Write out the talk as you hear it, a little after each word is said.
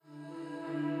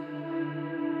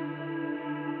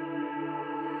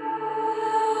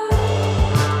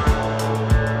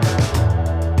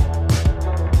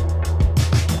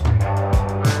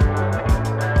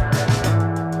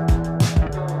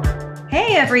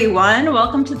everyone.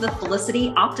 Welcome to the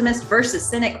Felicity Optimist versus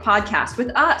Cynic podcast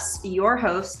with us, your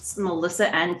hosts, Melissa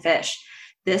and Fish.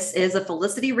 This is a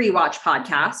Felicity Rewatch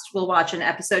podcast. We'll watch an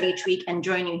episode each week and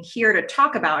join you here to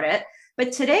talk about it.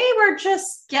 But today we're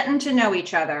just getting to know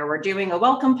each other. We're doing a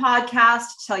welcome podcast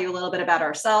to tell you a little bit about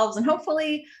ourselves and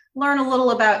hopefully learn a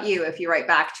little about you if you write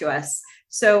back to us.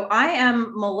 So I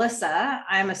am Melissa.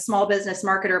 I'm a small business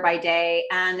marketer by day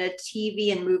and a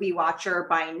TV and movie watcher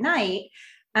by night.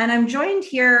 And I'm joined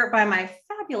here by my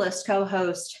fabulous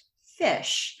co-host,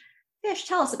 Fish. Fish,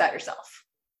 tell us about yourself.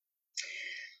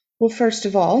 Well, first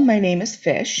of all, my name is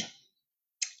Fish,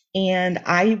 and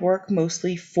I work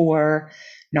mostly for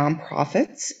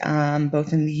nonprofits,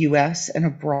 both in the US and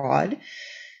abroad.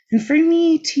 And for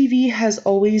me, TV has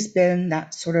always been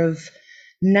that sort of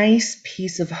nice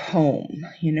piece of home.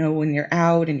 You know, when you're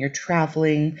out and you're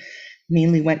traveling,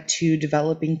 mainly went to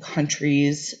developing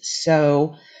countries.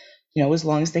 So, you know, as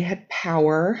long as they had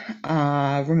power,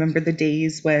 remember the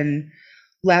days when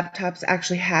laptops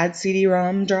actually had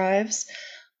CD-ROM drives.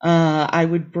 I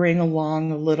would bring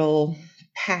along a little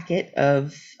packet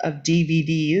of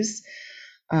DVDs.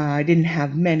 I didn't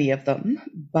have many of them,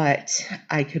 but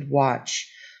I could watch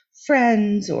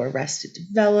Friends or Arrested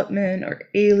Development or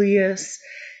Alias.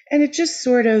 And it just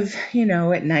sort of, you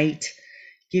know, at night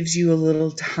gives you a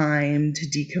little time to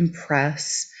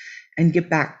decompress and get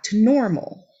back to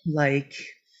normal. Like,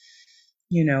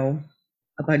 you know,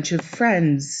 a bunch of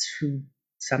friends who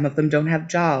some of them don't have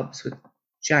jobs with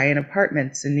giant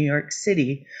apartments in New York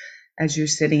City as you're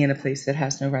sitting in a place that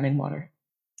has no running water.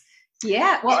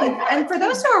 Yeah, well, and for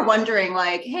those who are wondering,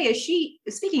 like, hey,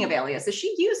 speaking of Alias, is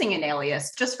she using an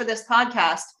alias just for this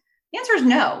podcast? The answer is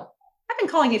no. I've been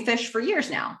calling you Fish for years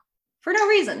now, for no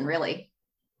reason, really.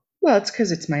 Well, it's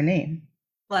because it's my name.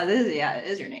 Well, it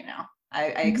is your name now. I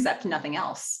accept nothing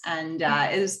else. And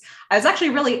I was actually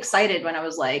really excited when I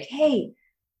was like, hey,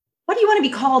 what do you want to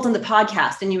be called on the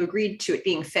podcast? And you agreed to it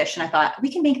being Fish. And I thought,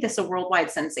 we can make this a worldwide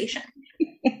sensation.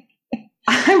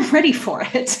 I'm ready for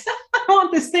it. I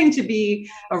want this thing to be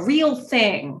a real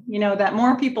thing, you know, that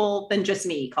more people than just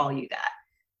me call you that.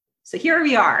 So here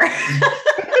we are.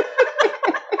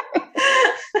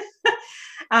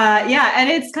 Yeah, and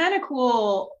it's kind of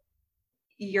cool,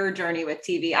 your journey with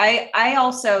TV. I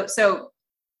also, so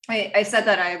I said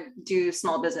that I do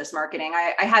small business marketing.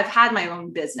 I have had my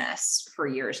own business for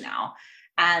years now.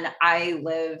 And I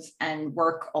live and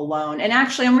work alone. And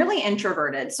actually, I'm really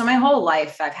introverted. So my whole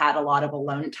life, I've had a lot of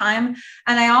alone time.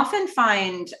 And I often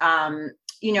find,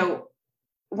 you know,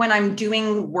 when I'm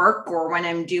doing work or when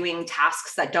I'm doing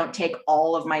tasks that don't take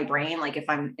all of my brain, like if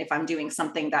I'm doing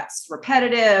something that's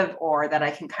repetitive or that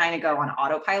I can kind of go on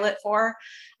autopilot for,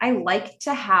 I like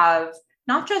to have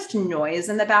not just noise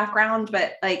in the background,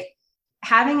 but like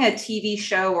having a TV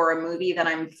show or a movie that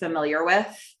I'm familiar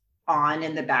with on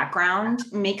in the background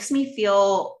makes me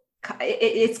feel,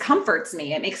 it comforts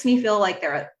me. It makes me feel like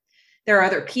there are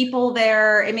other people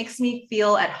there. It makes me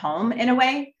feel at home in a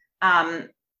way.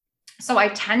 So I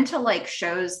tend to like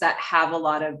shows that have a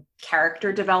lot of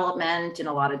character development and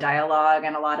a lot of dialogue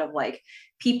and a lot of like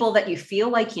people that you feel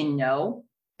like you know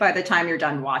by the time you're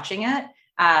done watching it.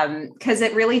 Because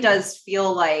it really does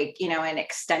feel like, you know, an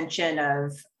extension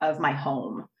of my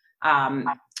home.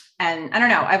 And I don't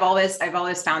know, I've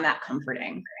always found that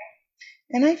comforting.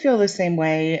 And I feel the same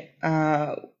way.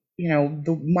 You know,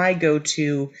 my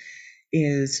go-to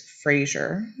is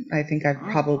Frasier. I think I've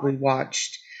probably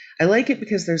watched. I like it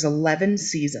because there's 11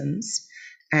 seasons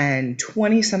and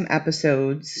 20 some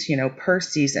episodes, you know, per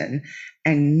season,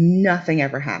 and nothing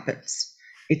ever happens.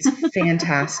 It's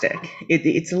fantastic.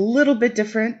 It's a little bit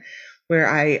different where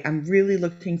I'm really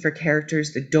looking for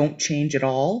characters that don't change at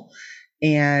all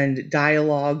and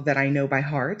dialogue that I know by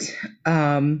heart.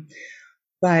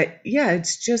 But yeah,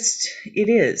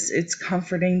 it's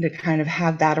comforting to kind of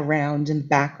have that around in the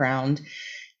background.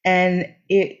 And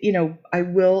you know, I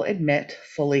will admit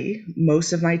fully,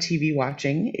 most of my TV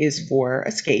watching is for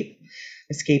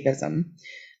escapism.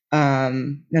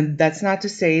 And that's not to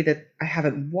say that I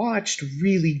haven't watched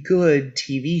really good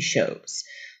TV shows.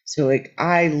 So like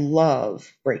I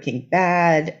love Breaking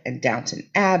Bad and Downton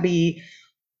Abbey,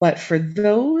 but for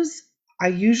those, I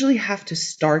usually have to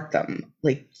start them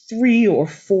like 3 or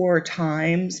 4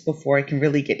 times before I can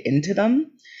really get into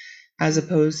them, as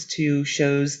opposed to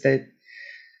shows that,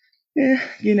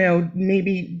 you know,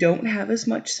 maybe don't have as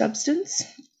much substance.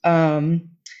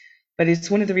 But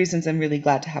it's one of the reasons I'm really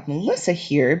glad to have Melissa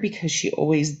here, because she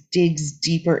always digs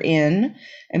deeper in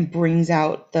and brings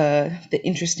out the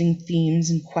interesting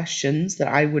themes and questions that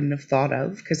I wouldn't have thought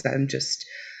of, because I'm just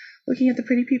looking at the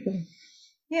pretty people.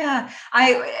 Yeah.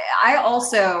 I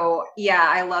also, yeah,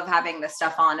 I love having this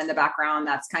stuff on in the background.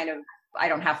 That's kind of, I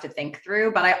don't have to think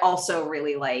through, but I also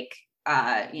really like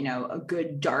a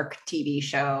good dark TV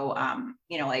show.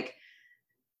 Like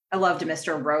I loved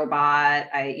Mr. Robot.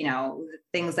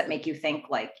 Things that make you think,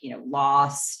 like,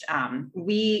 Lost.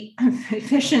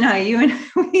 Fish and I, you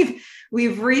and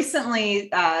we've recently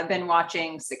been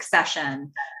watching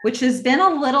Succession, which has been a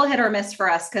little hit or miss for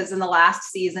us because in the last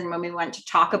season, when we went to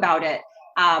talk about it,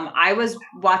 I was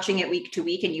watching it week to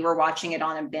week and you were watching it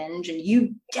on a binge, and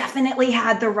you definitely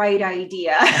had the right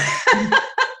idea.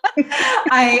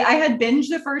 I had binged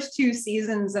the first 2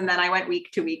 seasons and then I went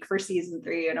week to week for season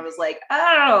 3, and I was like,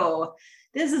 oh,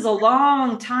 this is a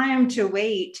long time to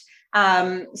wait.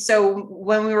 So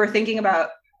when we were thinking about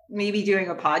maybe doing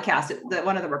a podcast,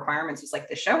 one of the requirements was like,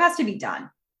 the show has to be done.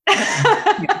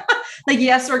 Like,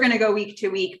 yes, we're going to go week to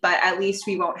week, but at least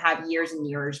we won't have years and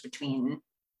years between,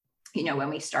 when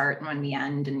we start and when we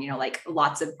end, and, like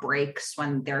lots of breaks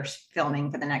when they're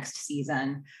filming for the next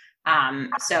season.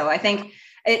 So I think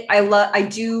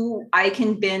I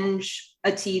can binge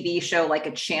a TV show like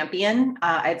a champion.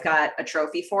 I've got a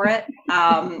trophy for it.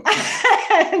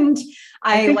 And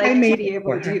I like to be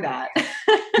able to do that.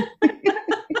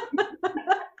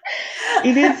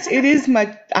 It is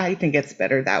much, I think it's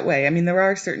better that way. I mean, there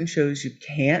are certain shows you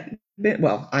can't,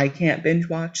 I can't binge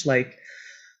watch, like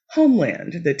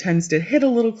Homeland, that tends to hit a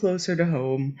little closer to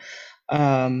home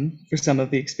for some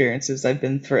of the experiences I've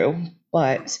been through.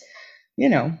 But,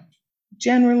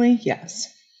 generally,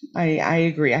 yes, I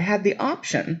agree. I had the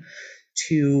option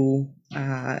to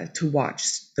watch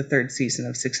the 3rd season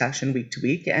of Succession week to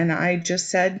week, and I just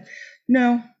said,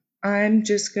 no, I'm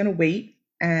just going to wait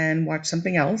and watch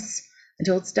something else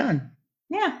until it's done.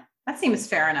 Yeah, that seems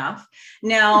fair enough.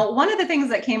 Now, one of the things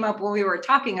that came up when we were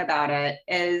talking about it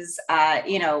is, I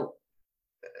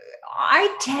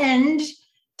tend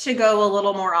to go a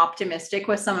little more optimistic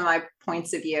with some of my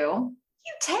points of view.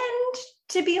 You tend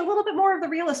to be a little bit more of the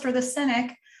realist or the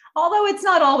cynic, although it's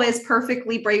not always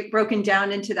perfectly broken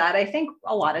down into that. I think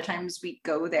a lot of times we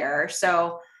go there.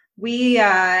 So we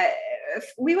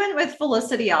went with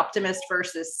Felicity optimist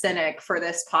versus cynic for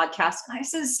this podcast. And I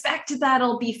suspect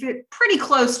that'll be pretty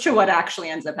close to what actually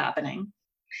ends up happening.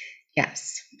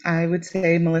 Yes, I would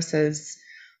say Melissa's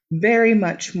very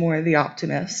much more the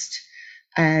optimist,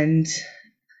 and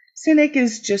cynic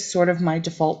is just sort of my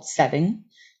default setting.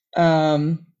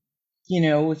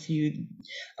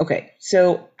 Okay,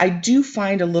 so I do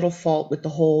find a little fault with the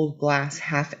whole glass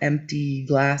half empty,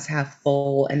 glass half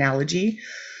full analogy.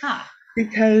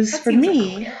 Because for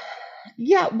me,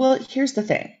 yeah, well, here's the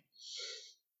thing.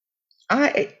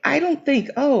 I don't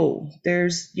think,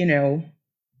 there's,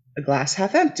 a glass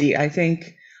half empty. I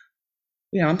think,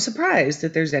 I'm surprised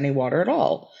that there's any water at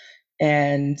all.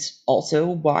 And also,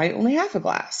 why only half a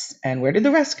glass? And where did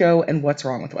the rest go? And what's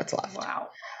wrong with what's left? Wow.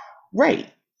 Right.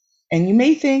 And you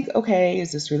may think, okay,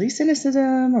 is this really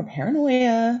cynicism or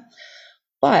paranoia?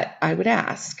 But I would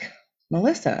ask,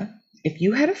 Melissa, if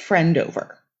you had a friend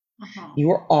over, you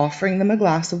were offering them a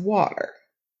glass of water,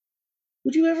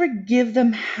 would you ever give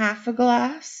them half a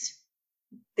glass?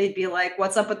 They'd be like,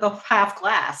 what's up with the half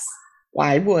glass?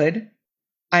 I would.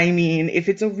 I mean, if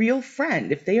it's a real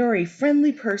friend, if they are a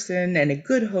friendly person and a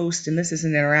good host and this is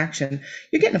an interaction,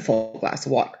 you're getting a full glass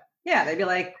of water. Yeah, they'd be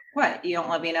like, what, you don't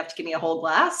love me enough to give me a whole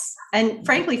glass? And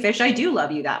frankly, Fish, I do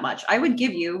love you that much. I would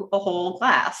give you a whole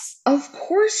glass. Of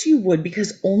course you would,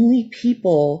 because only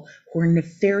people who are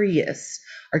nefarious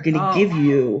are going to give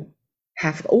you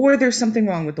half, or there's something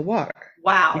wrong with the water.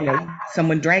 Wow.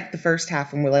 Someone drank the first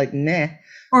half and we're like, nah.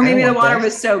 Or maybe the water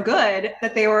was so good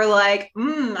that they were like,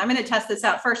 I'm going to test this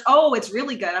out first. Oh, it's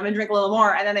really good. I'm going to drink a little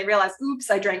more. And then they realized, oops,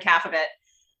 I drank half of it.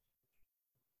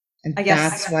 And I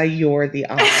guess that's why you're the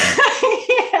opposite.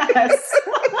 Yes.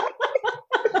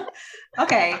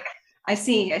 Okay. I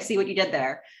see what you did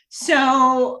there.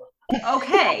 So,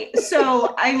 okay.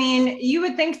 So, I mean, you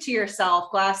would think to yourself,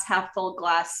 glass half full,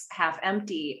 glass half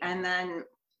empty. And then,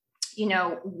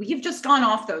 we've just gone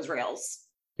off those rails.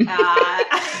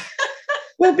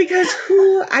 Well, because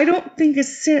I don't think a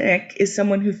cynic is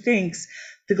someone who thinks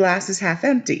the glass is half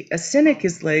empty. A cynic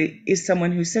is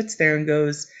someone who sits there and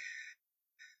goes,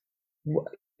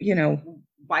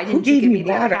 why didn't you give me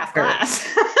the other half glass?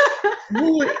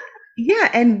 Well, yeah,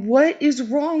 and what is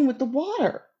wrong with the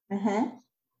water?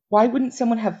 Why wouldn't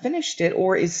someone have finished it?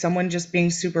 Or is someone just being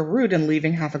super rude and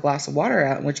leaving half a glass of water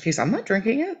out, in which case I'm not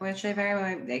drinking it? Which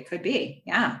they could be.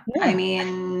 Yeah. I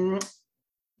mean,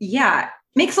 yeah,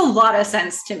 makes a lot of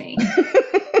sense to me.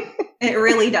 It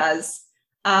really does.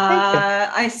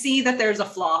 I see that there's a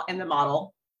flaw in the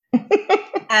model.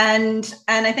 And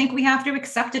I think we have to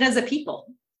accept it as a people,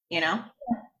 you know,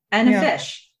 and a Yeah.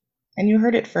 fish. And you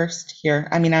heard it first here.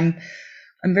 I mean, I'm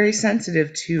very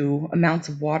sensitive to amounts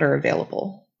of water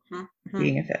available Mm-hmm.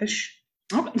 being a fish.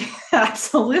 Oh,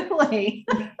 absolutely.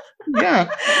 Yeah.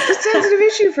 It's a sensitive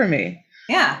issue for me.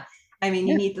 Yeah. I mean,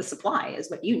 you Yeah, need the supply, is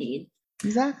what you need.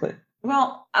 exactly.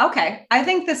 Well, okay. I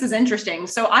think this is interesting.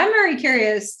 So I'm very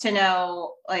curious to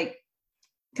know, like,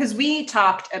 because we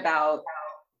talked about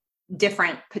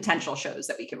different potential shows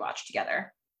that we could watch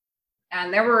together.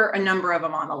 And there were a number of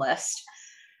them on the list.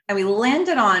 And we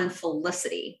landed on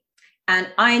Felicity. And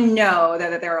I know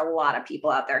that there are a lot of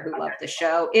people out there who love the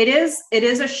show. It is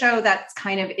a show that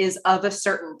kind of is of a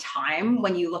certain time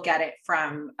when you look at it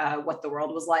from what the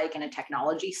world was like in a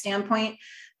technology standpoint.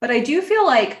 But I do feel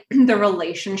like the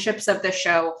relationships of the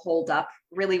show hold up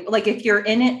really. Like if you're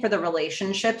in it for the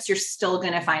relationships, you're still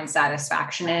going to find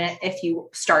satisfaction in it if you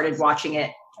started watching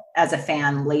it as a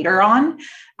fan later on.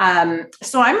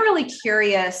 So I'm really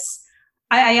curious.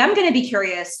 I am going to be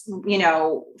curious,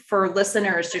 for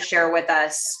listeners to share with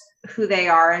us who they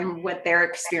are and what their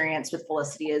experience with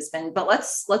Felicity has been. But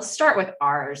let's start with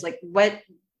ours. Like what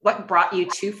brought you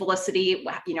to Felicity?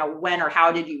 When or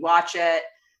how did you watch it?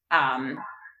 Um,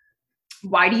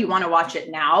 why do you want to watch it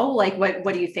now? Like what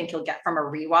do you think you'll get from a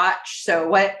rewatch? So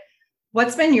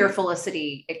what's been your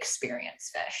Felicity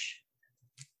experience, Fish?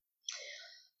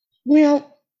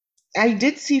 Well, I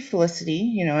did see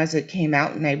Felicity, as it came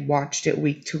out, and I watched it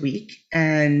week to week.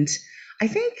 And I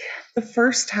think the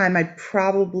first time I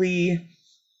probably,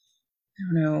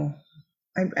 I don't know,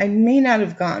 I may not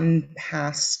have gotten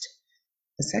past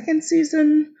the second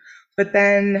season, but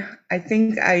then I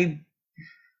think you're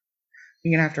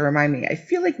gonna have to remind me. I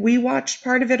feel like we watched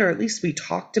part of it, or at least we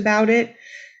talked about it.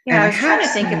 Yeah, And I I was trying have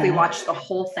to think if we seen, watched the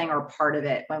whole thing or part of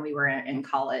it when we were in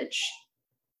college.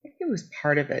 I think it was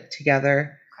part of it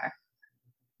together, Okay.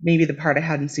 maybe the part I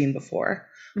hadn't seen before.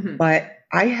 Mm-hmm. But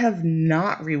I have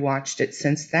not rewatched it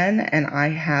since then, and I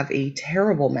have a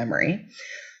terrible memory.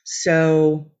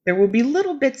 So there will be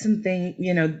little bits and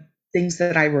things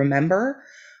that I remember.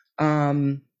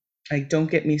 Um, like don't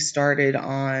get me started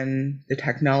on the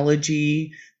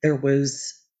technology. There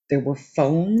were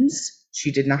phones.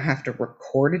 She did not have to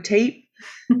record a tape.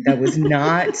 That was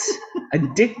not A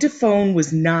dictaphone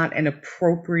was not an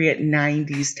appropriate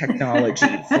 90s technology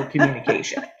for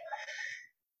communication.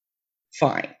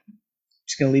 Fine.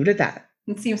 Just gonna leave it at that.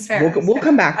 It seems We'll fair. we'll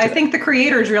come back I to it. think the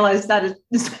creators realized that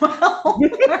as well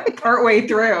partway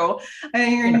through. I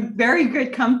think you're Yeah. in very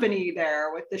good company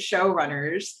there with the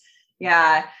showrunners.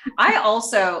 Yeah. I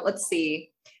also, let's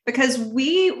see, because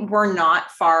we were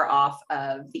not far off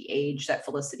of the age that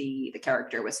Felicity, the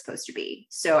character, was supposed to be.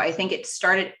 So I think it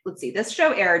started, let's see, this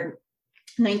show aired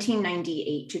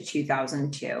 1998 to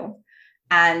 2002.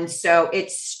 And so it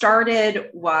started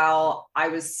while I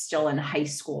was still in high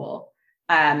school.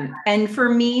 And for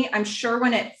me, I'm sure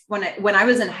when I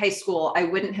was in high school, I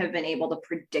wouldn't have been able to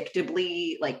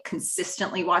predictably, like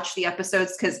consistently watch the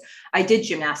episodes because I did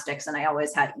gymnastics and I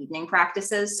always had evening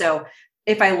practices. So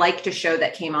if I liked a show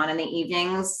that came on in the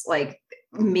evenings, like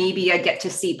maybe I'd get to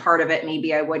see part of it,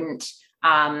 maybe I wouldn't.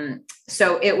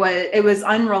 So it was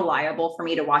unreliable for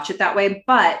me to watch it that way.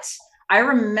 But I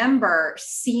remember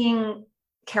seeing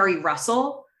Carrie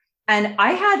Russell, and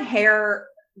I had hair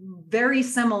very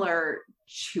similar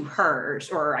to hers,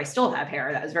 or I still have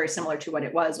hair that was very similar to what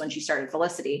it was when she started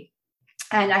Felicity.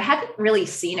 And I hadn't really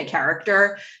seen a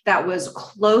character that was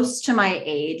close to my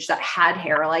age that had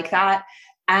hair like that.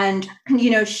 And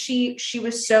she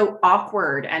was so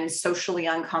awkward and socially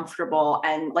uncomfortable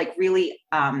and like really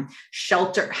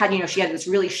sheltered. She had this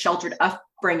really sheltered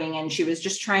upbringing, and she was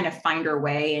just trying to find her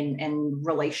way in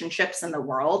relationships in the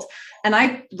world. And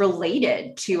I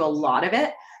related to a lot of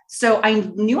it. So I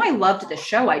knew I loved the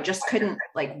show. I just couldn't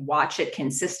like watch it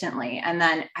consistently. And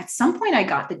then at some point I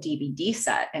got the DVD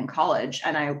set in college,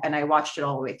 and I watched it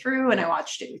all the way through, and I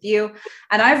watched it with you.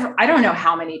 And I don't know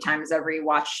how many times I've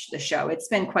rewatched the show. It's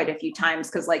been quite a few times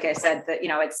because like I said, that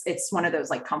it's one of those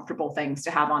like comfortable things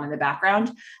to have on in the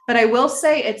background. But I will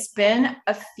say it's been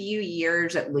a few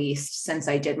years at least since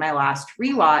I did my last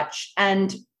rewatch.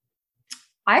 And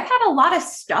I've had a lot of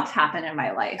stuff happen in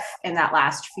my life in that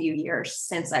last few years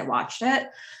since I watched it.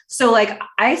 So like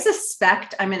I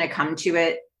suspect I'm going to come to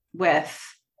it with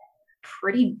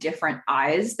pretty different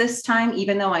eyes this time,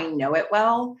 even though I know it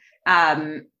well.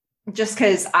 Just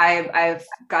because I've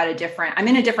got I'm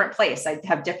in a different place. I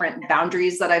have different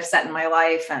boundaries that I've set in my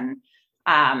life, and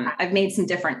I've made some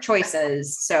different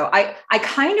choices. So I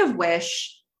kind of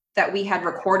wish that we had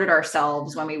recorded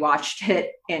ourselves when we watched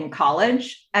it in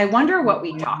college. I wonder what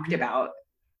we talked about.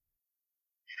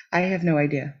 I have no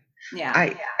idea. Yeah.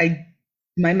 I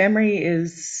my memory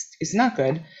is not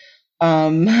good.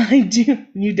 I do.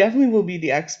 You definitely will be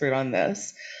the expert on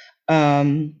this.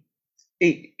 Um,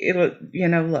 it'll,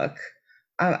 look,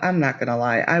 I'm not gonna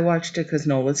lie. I watched it because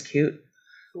Nola's cute.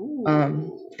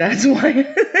 Ooh. That's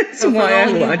why. That's So for why all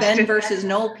I you watched Ben it. versus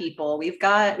Noel people, we've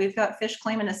got Fish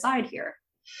claiming a side here.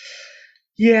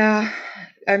 Yeah,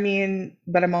 I mean,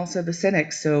 but I'm also the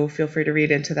cynic, so feel free to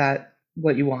read into that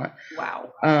what you want.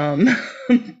 Wow. Um,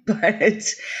 but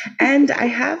and I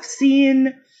have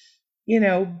seen,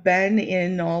 Ben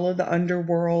in all of the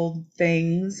underworld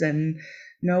things, and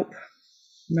nope,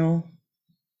 no.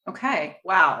 Okay.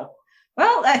 Wow.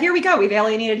 Well, here we go. We've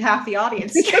alienated half the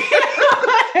audience.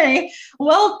 Hey,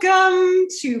 welcome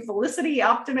to Felicity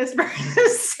Optimist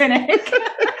versus Cynic.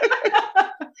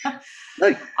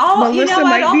 Look, You know Melissa what?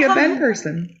 might I'll be a Ben come.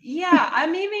 person. Yeah,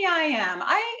 maybe I am.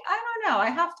 I don't know. I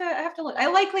have to look. I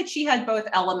like that she had both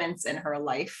elements in her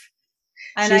life,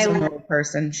 and She's a horrible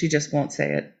person. She just won't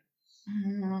say it.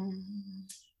 No,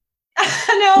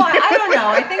 I don't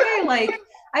know.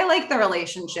 I like the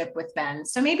relationship with Ben.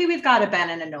 So maybe we've got a Ben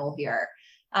and a Noel here.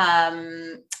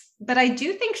 But I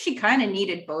do think she kind of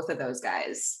needed both of those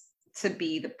guys to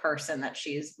be the person that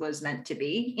she was meant to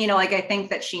be. Like I think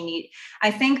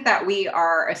that we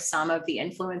are a sum of the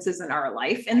influences in our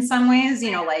life in some ways.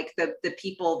 Like the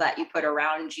people that you put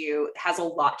around you has a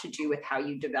lot to do with how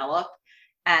you develop.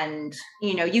 And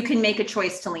you can make a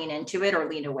choice to lean into it or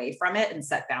lean away from it and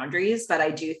set boundaries, but I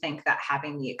do think that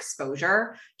having the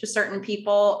exposure to certain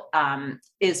people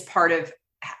is part of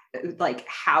like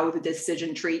how the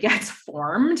decision tree gets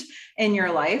formed in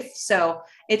your life. So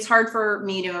it's hard for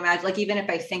me to imagine, like, even if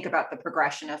I think about the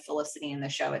progression of Felicity in the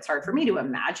show, it's hard for me to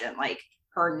imagine like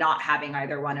her not having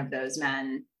either one of those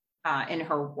men in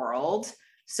her world.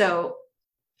 So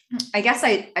I guess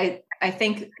I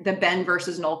think the Ben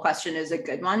versus Noel question is a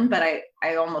good one, but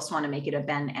I almost want to make it a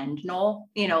Ben and Noel,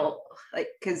 like,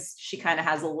 because she kind of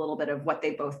has a little bit of what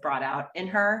they both brought out in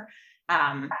her.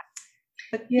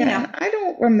 But Yeah, and I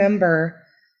don't remember.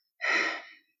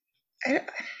 I,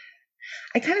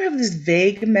 I kind of have this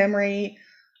vague memory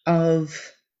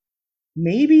of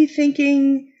maybe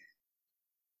thinking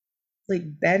like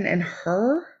Ben and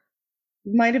her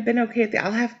might have been okay at the.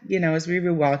 I'll have, as we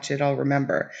rewatch it, I'll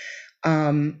remember.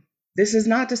 This is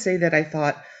not to say that I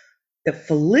thought that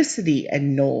Felicity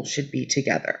and Noel should be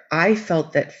together. I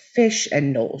felt that Fish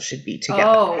and Noel should be together.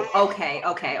 Oh, okay.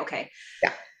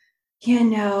 Yeah.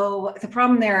 The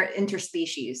problem there,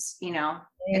 interspecies,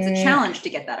 it's a challenge to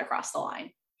get that across the line.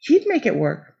 He'd make it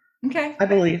work. Okay. I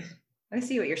believe. I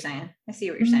see what you're saying.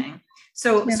 saying.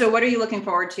 So, Yeah. so what are you looking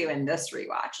forward to in this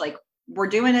rewatch? Like, we're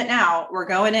doing it now. We're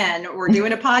going in. We're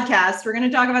doing a podcast. We're going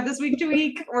to talk about this week to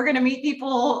week. We're going to meet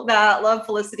people that love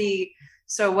Felicity.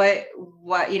 So what,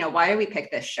 why do we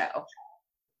pick this show?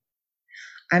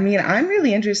 I mean, I'm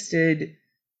really interested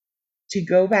to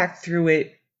go back through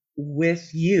it with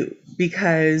you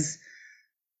because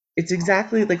it's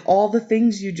exactly like all the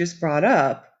things you just brought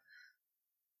up.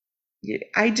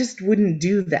 I just wouldn't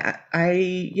do that.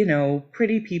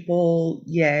 Pretty people,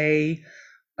 yay.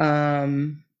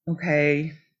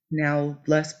 Okay, now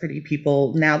less pretty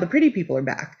people. Now the pretty people are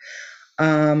back.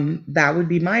 That would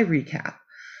be my recap.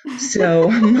 So,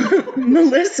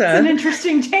 Melissa. It's an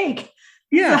interesting take.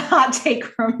 Yeah. It's a hot take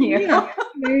from you. Yeah,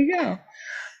 there you go.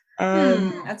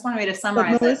 That's one way to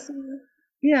summarize it.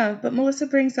 Yeah, but Melissa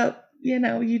brings up,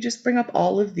 you just bring up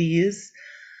all of these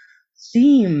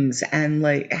themes and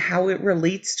like how it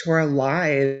relates to our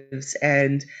lives.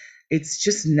 And it's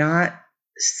just not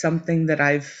something that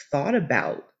I've thought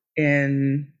about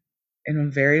in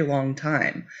a very long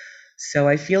time. So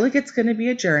I feel like it's going to be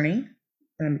a journey.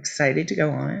 I'm excited to go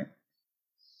on it.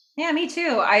 Yeah, me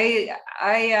too.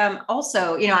 I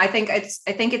also, I think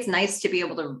it's nice to be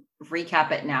able to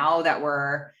recap it now that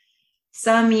we're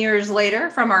some years later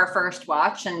from our first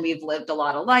watch and we've lived a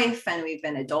lot of life and we've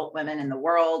been adult women in the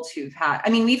world we've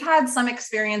had some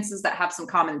experiences that have some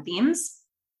common themes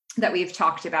that we've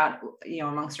talked about,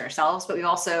 amongst ourselves, but we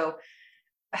also,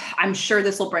 I'm sure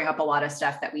this will bring up a lot of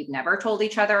stuff that we've never told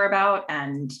each other about.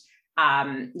 And,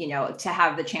 to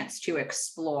have the chance to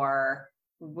explore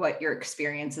what your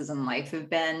experiences in life have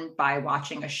been by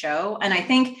watching a show. And I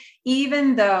think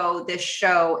even though this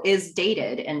show is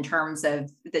dated in terms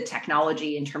of the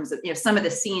technology, in terms of, some of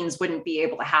the scenes wouldn't be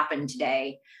able to happen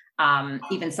today,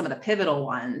 even some of the pivotal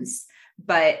ones,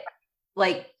 but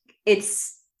like it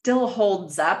still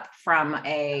holds up from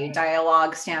a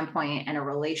dialogue standpoint and a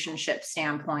relationship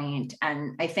standpoint.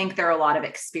 And I think there are a lot of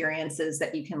experiences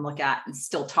that you can look at and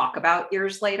still talk about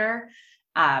years later.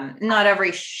 Not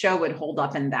every show would hold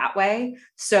up in that way.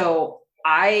 So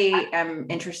I am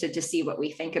interested to see what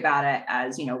we think about it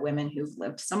as, women who've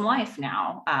lived some life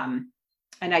now.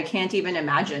 And I can't even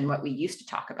imagine what we used to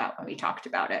talk about when we talked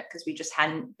about it, because we just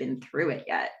hadn't been through it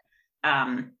yet.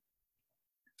 She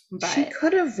But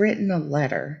could have written a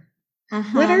letter.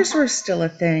 mhm, Letters were still a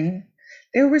thing.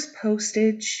 There was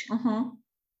postage. mhm.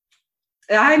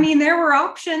 I mean, there were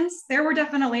options. There were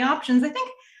definitely options. I think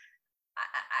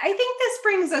this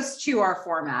brings us to our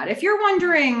format. If you're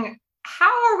wondering,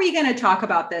 how are we going to talk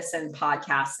about this in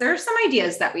podcasts? There are some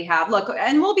ideas that we have. Look,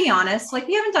 and we'll be honest, like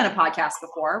we haven't done a podcast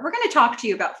before. We're going to talk to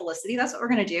you about Felicity. That's what we're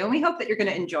going to do. And we hope that you're going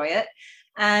to enjoy it.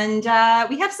 And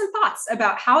we have some thoughts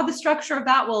about how the structure of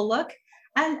that will look.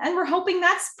 And we're hoping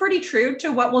that's pretty true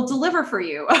to what we'll deliver for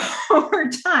you over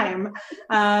time.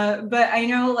 But I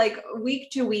know, like,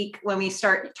 week to week, when we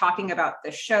start talking about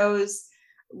the shows,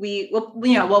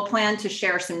 we'll plan to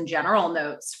share some general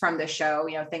notes from the show,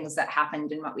 things that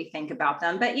happened and what we think about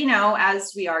them. But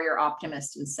as we are your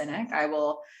optimist and cynic, I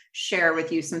will share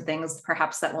with you some things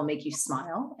perhaps that will make you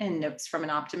smile in Notes from an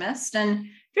Optimist. And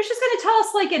Fish is going to tell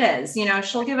us like it is.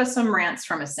 She'll give us some rants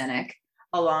from a cynic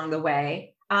along the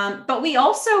way. But we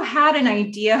also had an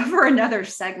idea for another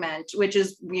segment, which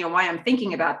is why I'm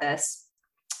thinking about this,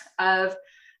 of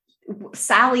what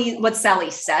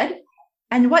Sally said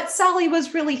and what Sally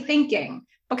was really thinking.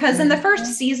 Because in the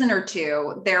first season or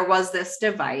two, there was this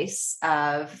device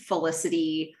of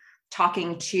Felicity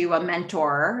talking to a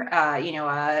mentor,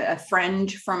 a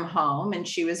friend from home, and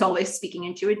she was always speaking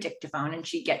into a dictaphone, and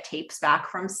she'd get tapes back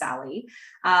from Sally.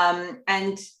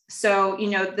 And so,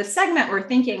 the segment we're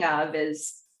thinking of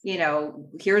is,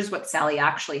 here's what Sally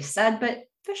actually said, but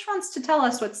Fish wants to tell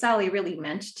us what Sally really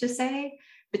meant to say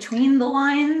between the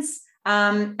lines.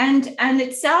 And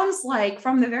it sounds like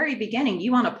from the very beginning,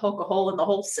 you want to poke a hole in the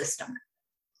whole system.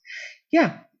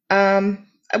 Yeah.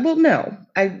 Well, no.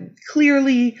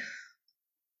 Clearly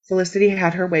Felicity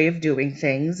had her way of doing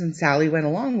things, and Sally went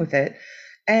along with it.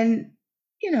 And,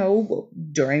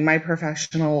 during my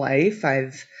professional life,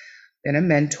 I've been a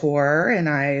mentor, and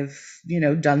I've,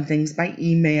 done things by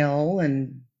email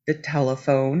and the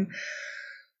telephone.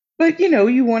 But,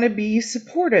 you want to be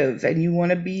supportive, and you want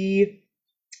to be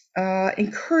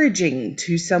encouraging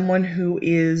to someone who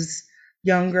is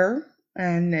younger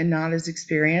and not as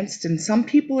experienced. And some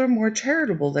people are more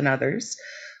charitable than others.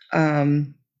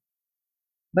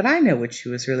 But I know what she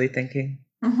was really thinking.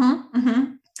 Mm-hmm, mm-hmm.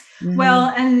 Mm-hmm.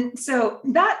 Well, and so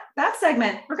that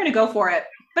segment, we're going to go for it,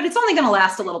 but it's only going to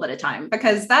last a little bit of time,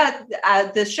 because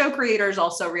the show creators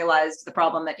also realized the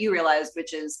problem that you realized,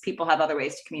 which is people have other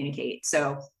ways to communicate.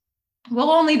 So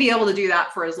we'll only be able to do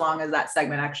that for as long as that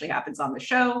segment actually happens on the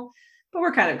show, but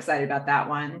we're kind of excited about that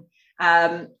one.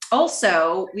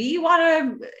 Also, we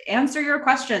want to answer your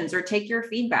questions or take your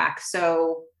feedback.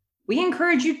 So we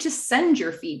encourage you to send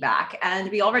your feedback, and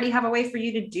we already have a way for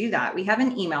you to do that. We have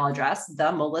an email address,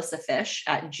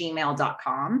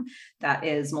 themelissafish@gmail.com. That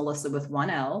is Melissa with one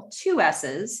L, two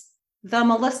S's,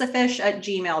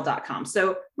 themelissafish@gmail.com.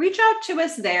 So reach out to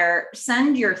us there.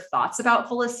 Send your thoughts about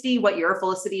Felicity, what your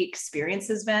Felicity experience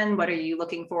has been. What are you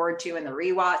looking forward to in the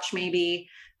rewatch, maybe?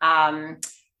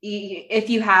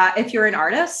 If you're an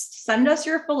artist, send us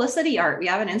your Felicity art. We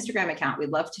have an Instagram account. We'd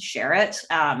love to share it.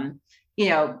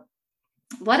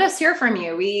 Let us hear from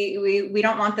you. We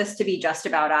don't want this to be just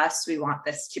about us. We want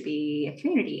this to be a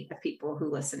community of people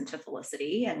who listen to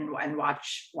Felicity and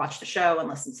watch the show and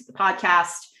listen to the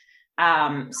podcast.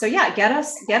 So yeah, get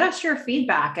us your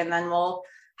feedback, and then we'll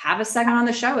have a segment on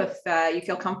the show. If you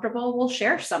feel comfortable, we'll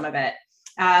share some of it.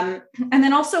 And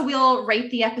then also we'll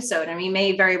rate the episode, and we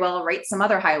may very well rate some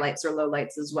other highlights or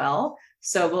lowlights as well.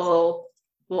 So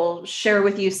we'll share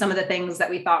with you some of the things that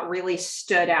we thought really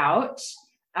stood out.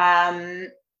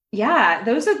 Yeah,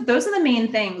 those are the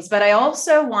main things. But I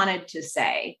also wanted to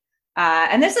say,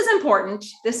 and this is important,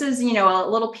 this is, a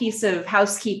little piece of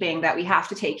housekeeping that we have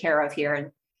to take care of here.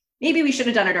 And maybe we should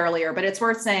have done it earlier, but it's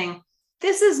worth saying,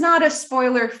 this is not a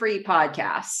spoiler-free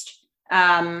podcast.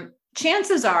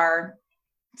 Chances are,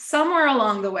 somewhere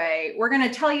along the way, we're going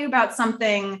to tell you about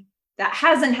something that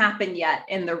hasn't happened yet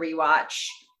in the rewatch,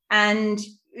 and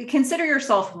consider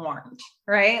yourself warned,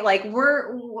 right? Like,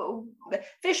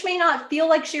 Fish may not feel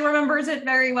like she remembers it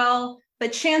very well,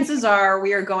 but chances are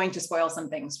we are going to spoil some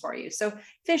things for you. So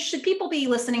Fish, should people be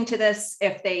listening to this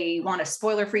if they want a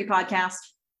spoiler-free podcast?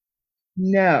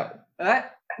 No.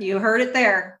 You heard it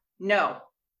there. No,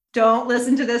 don't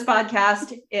listen to this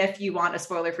podcast if you want a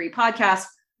spoiler-free podcast.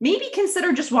 Maybe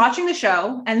consider just watching the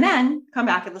show and then come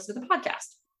back and listen to the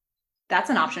podcast. That's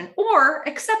an option. Or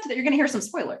accept that you're going to hear some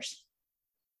spoilers.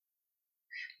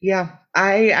 Yeah,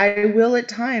 I will at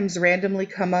times randomly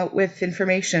come out with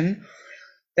information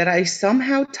that I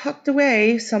somehow tucked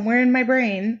away somewhere in my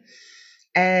brain.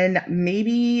 And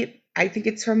maybe I think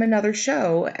it's from another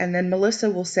show. And then Melissa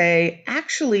will say,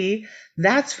 actually,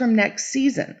 that's from next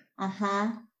season.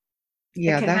 Uh-huh. It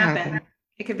Yeah, could that happen. happened.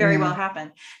 It could very well Yeah.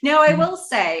 happen. Now, I will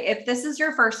say, if this is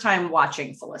your first time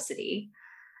watching Felicity,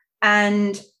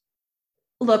 and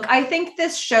look, I think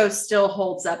this show still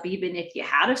holds up even if you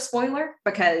had a spoiler,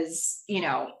 because,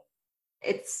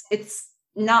 it's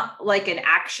not like an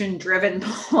action driven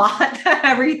plot that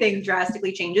everything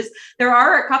drastically changes. There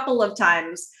are a couple of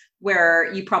times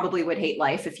where you probably would hate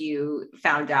life if you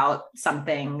found out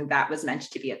something that was meant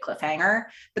to be a cliffhanger,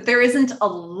 but there isn't a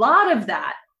lot of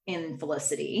that in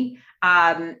Felicity.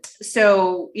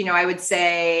 So, I would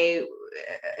say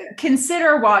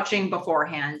consider watching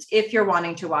beforehand if you're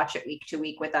wanting to watch it week to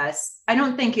week with us. I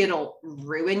don't think it'll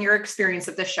ruin your experience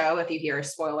of the show if you hear a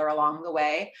spoiler along the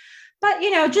way, but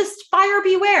just buyer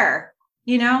beware.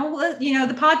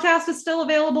 The podcast is still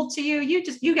available to you.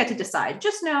 You get to decide.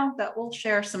 Just know that we'll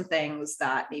share some things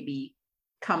that maybe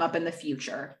come up in the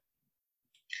future.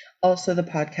 Also, the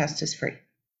podcast is free.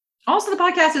 Also, the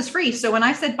podcast is free. So when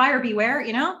I said buyer beware,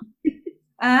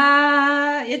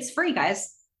 it's free,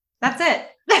 guys. That's it.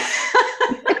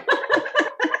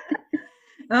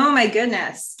 Oh my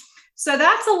goodness. So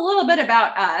that's a little bit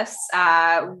about us.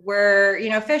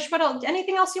 Fish, what else?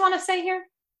 Anything else you want to say here?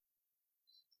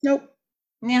 Nope.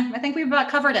 Yeah, I think we've about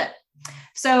covered it.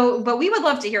 So, but we would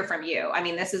love to hear from you. I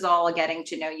mean, this is all a getting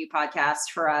to know you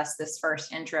podcast for us, this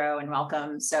first intro and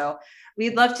welcome. So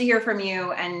we'd love to hear from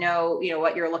you and know,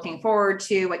 what you're looking forward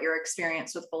to, what your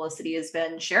experience with Felicity has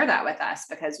been. Share that with us,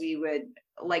 because we would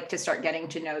like to start getting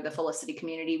to know the Felicity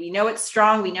community. We know it's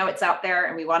strong, we know it's out there,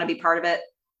 and we want to be part of it.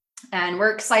 And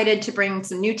we're excited to bring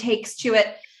some new takes to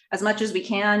it as much as we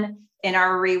can in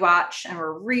our rewatch. And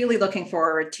we're really looking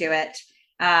forward to it.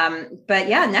 But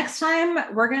yeah, next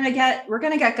time we're going to get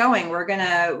going. We're going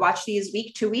to watch these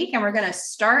week to week, and we're going to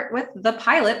start with the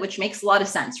pilot, which makes a lot of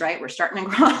sense, right? We're starting in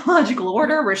chronological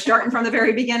order. We're starting from the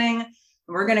very beginning, and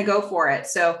we're going to go for it.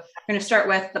 So we're going to start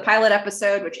with the pilot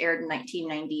episode, which aired in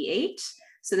 1998.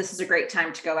 So this is a great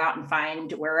time to go out and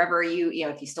find wherever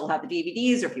if you still have the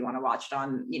DVDs, or if you want to watch it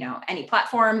on, any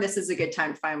platform, this is a good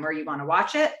time to find where you want to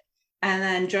watch it. And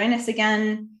then join us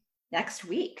again next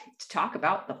week to talk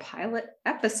about the pilot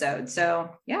episode.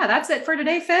 So yeah, that's it for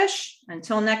today, Fish.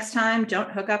 Until next time, don't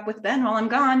hook up with Ben while I'm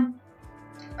gone.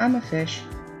 I'm a fish.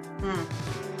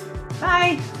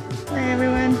 Bye. Bye,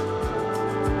 everyone.